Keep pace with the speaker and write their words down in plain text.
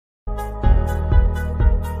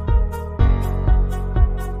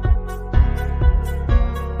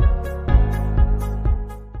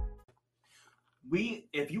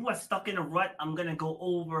you are stuck in a rut, I'm going to go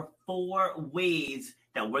over 4 ways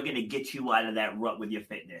that we're going to get you out of that rut with your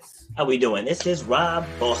fitness. How we doing? This is Rob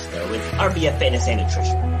Foster with RBF Fitness and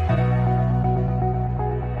Nutrition.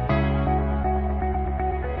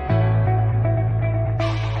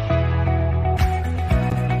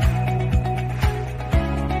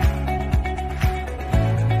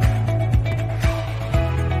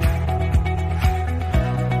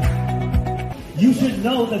 You should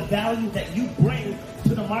know the value that you bring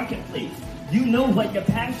to the marketplace. You know what your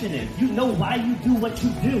passion is. You know why you do what you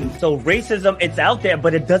do. So racism, it's out there,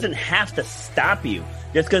 but it doesn't have to stop you.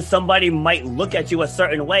 Just because somebody might look at you a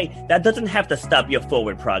certain way, that doesn't have to stop your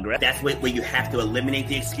forward progress. That's where you have to eliminate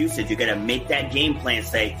the excuses. You got to make that game plan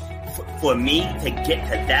say, for me to get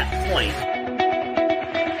to that point,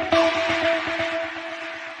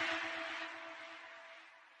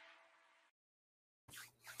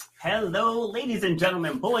 hello, ladies and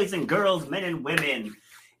gentlemen, boys and girls, men and women,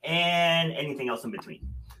 and anything else in between.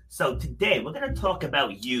 So today we're going to talk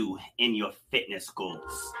about you and your fitness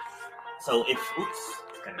goals. So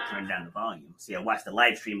gotta turn down the volume. See, I watched the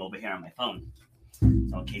live stream over here on my phone.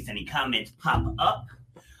 So in case any comments pop up,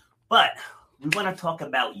 but we want to talk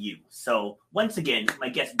about you. So once again, my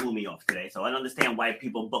guest blew me off today. So I don't understand why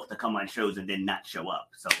people book to come on shows and then not show up.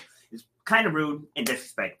 So it's kind of rude and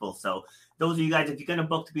disrespectful. So those of you guys, if you're going to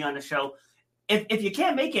book to be on the show, if you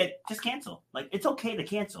can't make it, just cancel. Like, it's okay to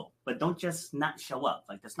cancel, but don't just not show up.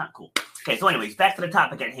 Like, that's not cool. Okay, so anyways, back to the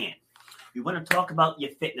topic at hand. We want to talk about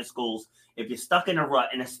your fitness goals if you're stuck in a rut,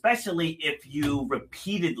 and especially if you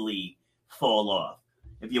repeatedly fall off.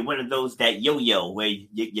 If you're one of those that yo-yo where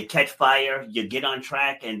you catch fire, you get on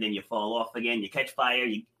track, and then you fall off again. You catch fire,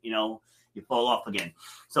 you fall off again.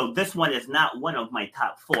 So this one is not one of my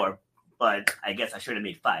top 4, but I guess I should have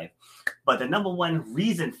made 5. But the number one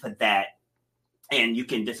reason for that, and you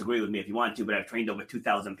can disagree with me if you want to, but I've trained over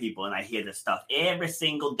 2,000 people, and I hear this stuff every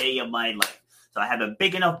single day of my life. So I have a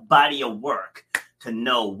big enough body of work to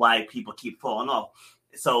know why people keep falling off.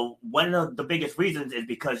 So one of the biggest reasons is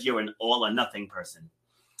because you're an all or nothing person.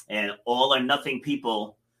 And all or nothing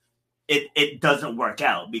people, it doesn't work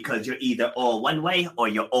out because you're either all one way or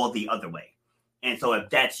you're all the other way. And so if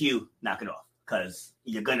that's you, knock it off, because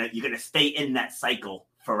you're gonna stay in that cycle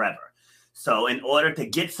forever. So in order to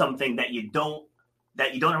get something that you don't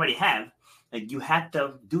already have, like, you have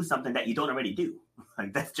to do something that you don't already do.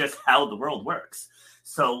 Like, that's just how the world works.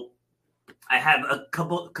 So I have a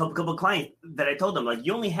couple clients that I told them, like,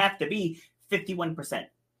 you only have to be 51%.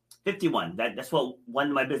 51. That's what one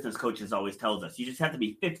of my business coaches always tells us. You just have to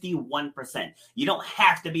be 51%. You don't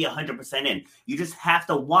have to be 100% in. You just have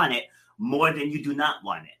to want it more than you do not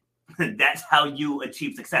want it. That's how you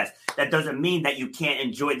achieve success. That doesn't mean that you can't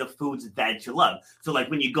enjoy the foods that you love. So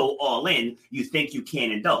like when you go all in, you think you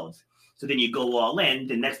can't indulge. So then you go all in.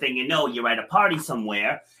 The next thing you know, you're at a party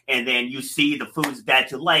somewhere, and then you see the foods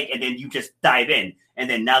that you like, and then you just dive in. And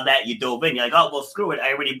then now that you dove in, you're like, oh, well, screw it.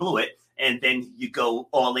 I already blew it. And then you go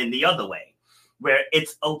all in the other way, where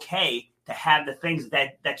it's okay to have the things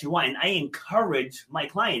that you want. And I encourage my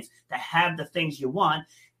clients to have the things you want.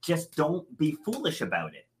 Just don't be foolish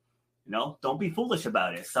about it. Don't be foolish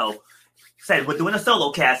about it. So said we're doing a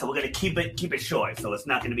solo cast, so we're going to keep it short. So it's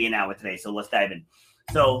not going to be an hour today. So let's dive in.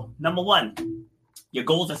 So number 1, your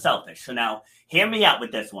goals are selfish. So now hear me out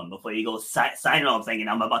with this one before you go sign off thinking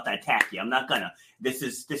I'm about to attack you. I'm not gonna. This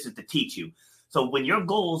is to teach you. So when your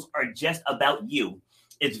goals are just about you,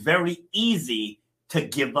 it's very easy to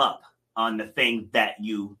give up on the thing that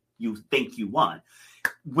you think you want.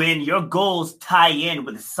 When your goals tie in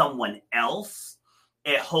with someone else,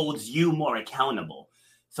 it holds you more accountable.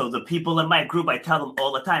 So the people in my group, I tell them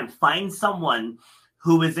all the time, find someone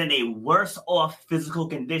who is in a worse off physical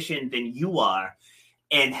condition than you are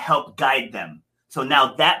and help guide them. So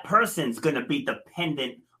now that person's going to be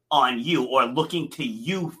dependent on you or looking to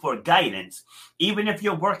you for guidance. Even if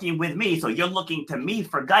you're working with me, so you're looking to me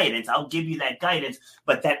for guidance, I'll give you that guidance,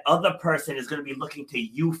 but that other person is going to be looking to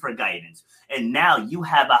you for guidance. And now you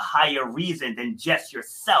have a higher reason than just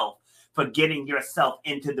yourself for getting yourself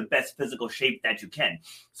into the best physical shape that you can.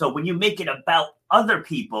 So when you make it about other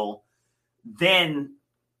people, then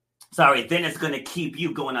it's going to keep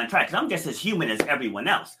you going on track. Because I'm just as human as everyone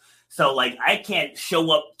else. So, like, I can't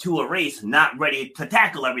show up to a race not ready to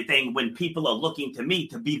tackle everything when people are looking to me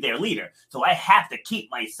to be their leader. So I have to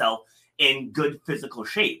keep myself in good physical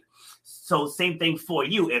shape. So same thing for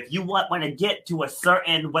you. If you want to get to a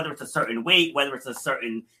certain, whether it's a certain weight, whether it's a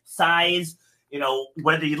certain size,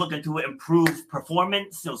 whether you're looking to improve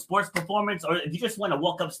performance, sports performance, or if you just want to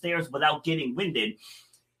walk upstairs without getting winded,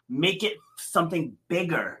 make it something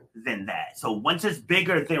bigger than that. So once it's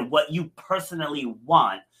bigger than what you personally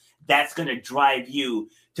want, that's going to drive you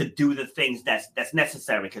to do the things that's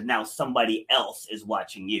necessary because now somebody else is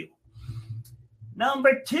watching you.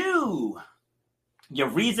 Number 2, your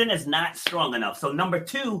reason is not strong enough. So number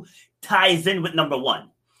 2 ties in with number 1.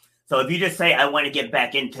 So if you just say, I want to get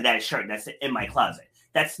back into that shirt that's in my closet,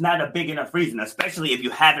 that's not a big enough reason, especially if you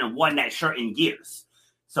haven't worn that shirt in years.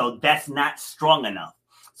 So that's not strong enough.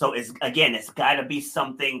 So it's got to be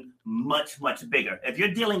something much, much bigger. If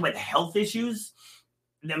you're dealing with health issues,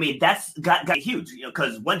 I mean, that's got huge,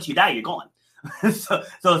 because once you die, you're gone. so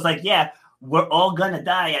it's like, yeah, we're all going to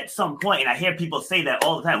die at some point. And I hear people say that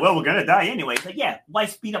all the time. Well, we're going to die anyway. It's like, yeah, why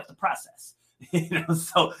speed up the process?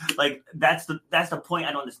 So like, that's the point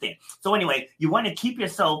I don't understand. So anyway, you want to keep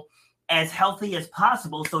yourself as healthy as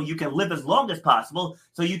possible so you can live as long as possible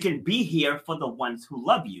so you can be here for the ones who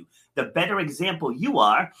love you. The better example you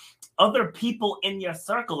are, other people in your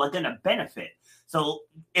circle are going to benefit. So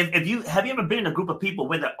have you ever been in a group of people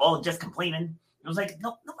where they're all just complaining? It was like,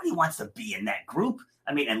 no, nobody wants to be in that group.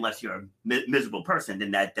 I mean, unless you're a miserable person,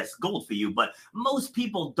 then that's gold for you. But most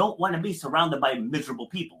people don't want to be surrounded by miserable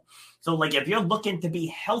people. So like, if you're looking to be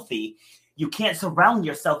healthy, you can't surround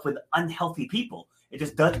yourself with unhealthy people. It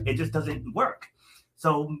just doesn't work.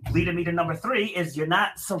 So leading me to number 3 is you're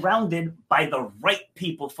not surrounded by the right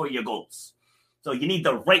people for your goals. So you need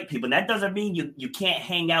the right people. And that doesn't mean you can't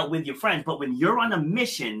hang out with your friends, but when you're on a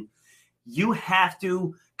mission, you have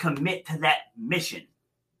to commit to that mission.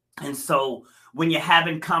 And so when you're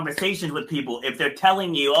having conversations with people, if they're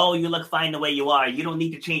telling you, oh, you look fine the way you are, you don't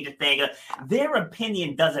need to change a thing, their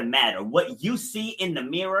opinion doesn't matter. What you see in the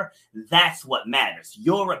mirror, that's what matters.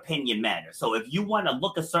 Your opinion matters. So if you want to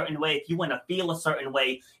look a certain way, if you want to feel a certain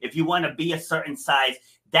way, if you want to be a certain size,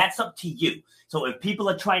 that's up to you. So if people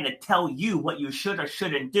are trying to tell you what you should or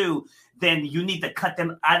shouldn't do, then you need to cut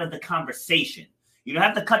them out of the conversation. You don't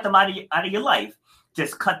have to cut them out of your life.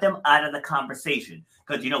 Just cut them out of the conversation.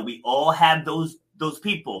 Because, we all have those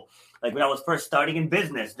people. Like when I was first starting in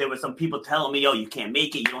business, there were some people telling me, oh, you can't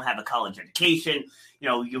make it. You don't have a college education.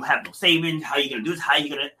 You have no savings. How are you going to do this? How are you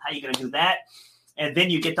going to do that? And then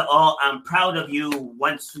you get to, oh, I'm proud of you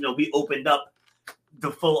once, we opened up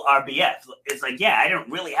the full RBF. It's like, yeah, I don't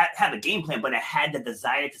really have a game plan, but I had the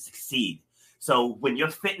desire to succeed. So when your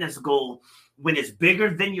fitness goal, when it's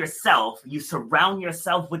bigger than yourself, you surround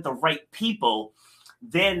yourself with the right people,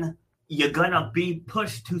 then you're going to be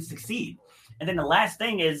pushed to succeed. And then the last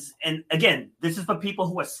thing is, and again, this is for people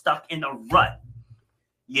who are stuck in a rut.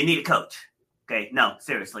 You need a coach. Okay. No,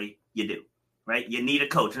 seriously, you do. Right? You need a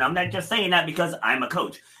coach. And I'm not just saying that because I'm a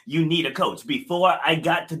coach. You need a coach. Before I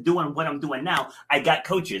got to doing what I'm doing now, I got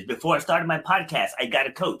coaches. Before I started my podcast, I got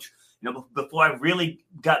a coach. Before I really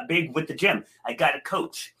got big with the gym, I got a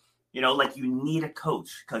coach. Like you need a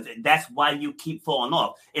coach because that's why you keep falling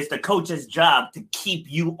off. It's the coach's job to keep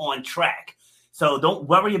you on track. So don't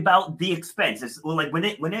worry about the expense. It's like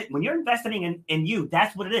when you're investing in you,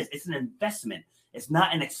 that's what it is. It's an investment. It's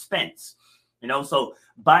not an expense. So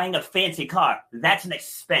buying a fancy car, that's an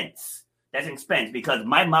expense. That's an expense because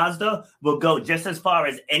my Mazda will go just as far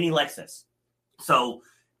as any Lexus. So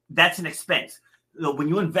that's an expense. When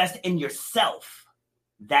you invest in yourself,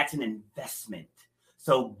 that's an investment.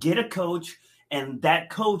 So get a coach, and that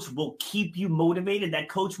coach will keep you motivated. That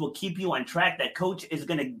coach will keep you on track. That coach is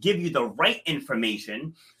going to give you the right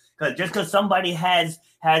information. Because just because somebody has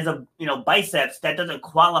a biceps, that doesn't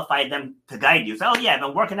qualify them to guide you. So, oh yeah, I've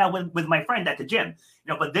been working out with my friend at the gym.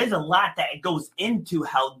 But there's a lot that goes into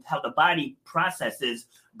how the body processes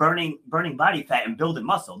burning body fat and building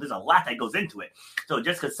muscle. There's a lot that goes into it. So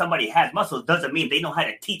just because somebody has muscles doesn't mean they know how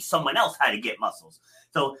to teach someone else how to get muscles.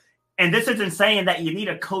 So, and this isn't saying that you need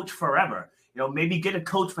a coach forever. Maybe get a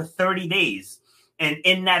coach for 30 days. And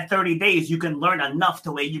in that 30 days, you can learn enough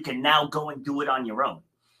to where you can now go and do it on your own.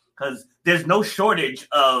 Because there's no shortage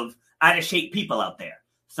of out of shape people out there.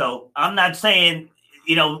 So I'm not saying,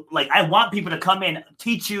 I want people to come in,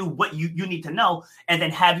 teach you what you need to know, and then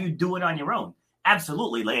have you do it on your own.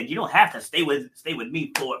 Absolutely. Like, you don't have to stay with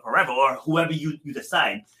me for forever or whoever you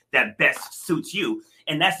decide that best suits you.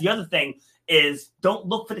 And that's the other thing is don't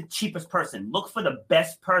look for the cheapest person. Look for the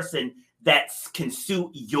best person that can suit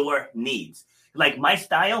your needs. Like my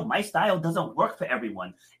style doesn't work for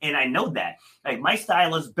everyone. And I know that. Like my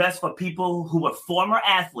style is best for people who are former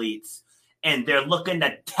athletes and they're looking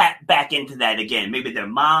to tap back into that again. Maybe their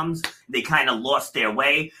moms, they kind of lost their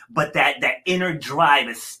way, but that inner drive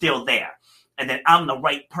is still there. And then I'm the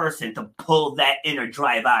right person to pull that inner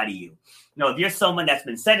drive out of you. If you're someone that's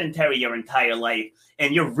been sedentary your entire life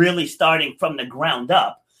and you're really starting from the ground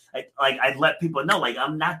up, I'd let people know, like,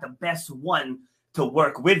 I'm not the best one to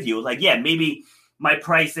work with you. Like, yeah, maybe my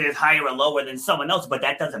price is higher or lower than someone else, but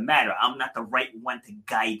that doesn't matter. I'm not the right one to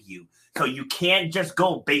guide you. So you can't just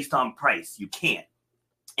go based on price. You can't.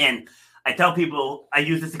 And I tell people, I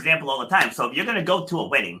use this example all the time. So if you're going to go to a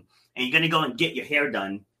wedding and you're going to go and get your hair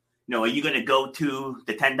done, are you going to go to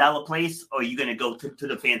the $10 place or are you going to go to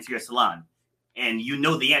the fancier salon? And you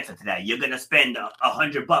know the answer to that. You're going to spend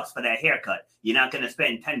 $100 for that haircut. You're not going to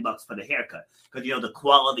spend $10 for the haircut because, the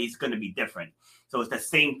quality is going to be different. So it's the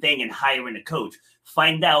same thing in hiring a coach.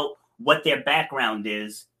 Find out what their background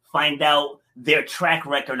is. Find out their track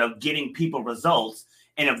record of getting people results.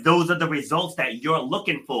 And if those are the results that you're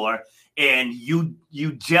looking for and you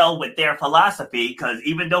gel with their philosophy, because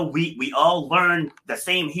even though we all learn the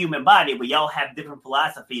same human body, we all have different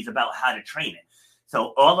philosophies about how to train it.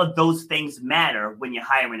 So all of those things matter when you're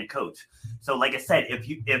hiring a coach. So like I said,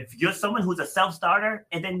 if you're someone who's a self-starter,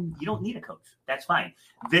 and then you don't need a coach, that's fine.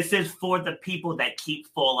 This is for the people that keep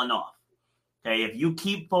falling off. Okay, if you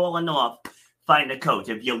keep falling off, find a coach.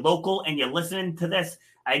 If you're local and you're listening to this,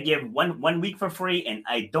 I give one week for free, and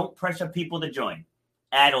I don't pressure people to join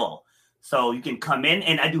at all. So you can come in,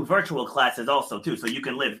 and I do virtual classes also too, so you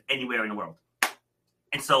can live anywhere in the world.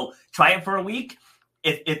 And so try it for a week.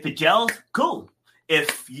 If it gels, cool.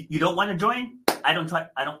 If you don't want to join, I don't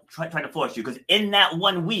try to force you, because in that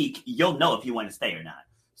 1 week you'll know if you want to stay or not.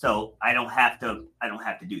 So I don't have to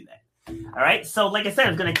do that. All right. So like I said,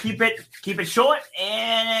 I'm gonna keep it short.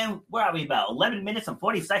 And where are we about? 11 minutes and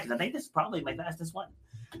 40 seconds. I think this is probably my fastest one.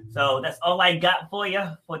 So that's all I got for you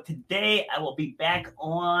for today. I will be back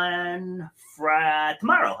on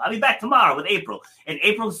tomorrow. I'll be back tomorrow with April. And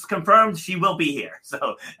April's confirmed she will be here.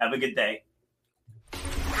 So have a good day.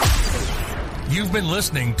 You've been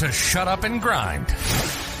listening to Shut Up and Grind.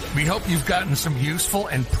 We hope you've gotten some useful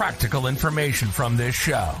and practical information from this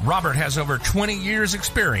show. Robert has over 20 years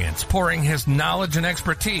experience pouring his knowledge and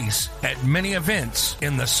expertise at many events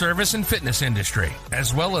in the service and fitness industry,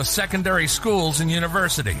 as well as secondary schools and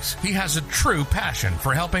universities. He has a true passion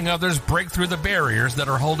for helping others break through the barriers that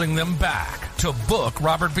are holding them back. To book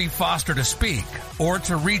Robert B. Foster to speak or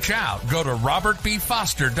to reach out, go to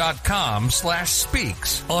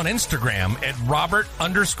robertbfoster.com/speaks, on Instagram at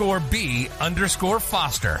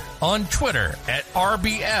Robert_B_Foster, on Twitter at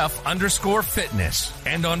RBF_fitness,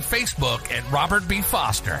 and on Facebook at Robert B.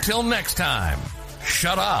 Foster. Till next time,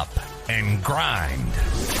 shut up and grind.